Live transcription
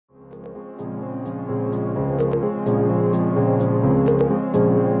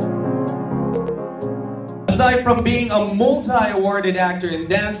Aside from being a multi-awarded actor and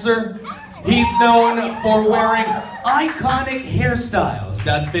dancer, he's known for wearing iconic hairstyles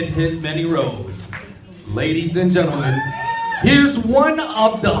that fit his many roles. Ladies and gentlemen, here's one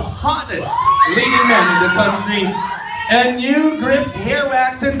of the hottest leading men in the country and new Grips hair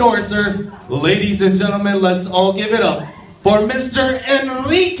wax endorser. Ladies and gentlemen, let's all give it up for Mr.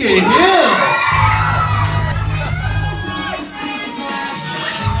 Enrique Gil.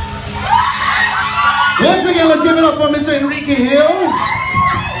 Once again, let's give it up for Mr. Enrique Gil,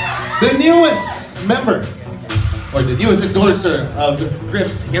 the newest member, or the newest endorser of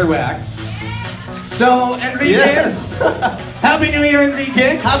Grips hair wax. So, Enrique, yes. Happy New Year,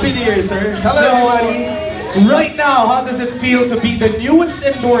 Enrique. Happy New Year, sir. Hello, everybody. Right now, how does it feel to be the newest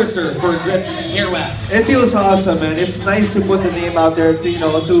endorser for Grips hair wax? It feels awesome, man. It's nice to put the name out there to,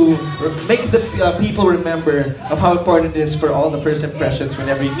 to make the people remember of how important it is for all the first impressions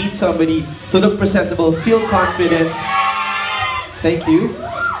whenever you meet somebody, to look presentable, feel confident. Thank you.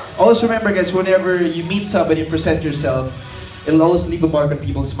 Also remember, guys, whenever you meet somebody and present yourself, it'll always leave a mark on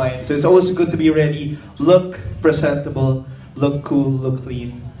people's minds. So it's always good to be ready, look presentable, look cool, look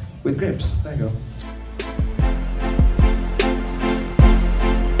clean with Grips. There you go.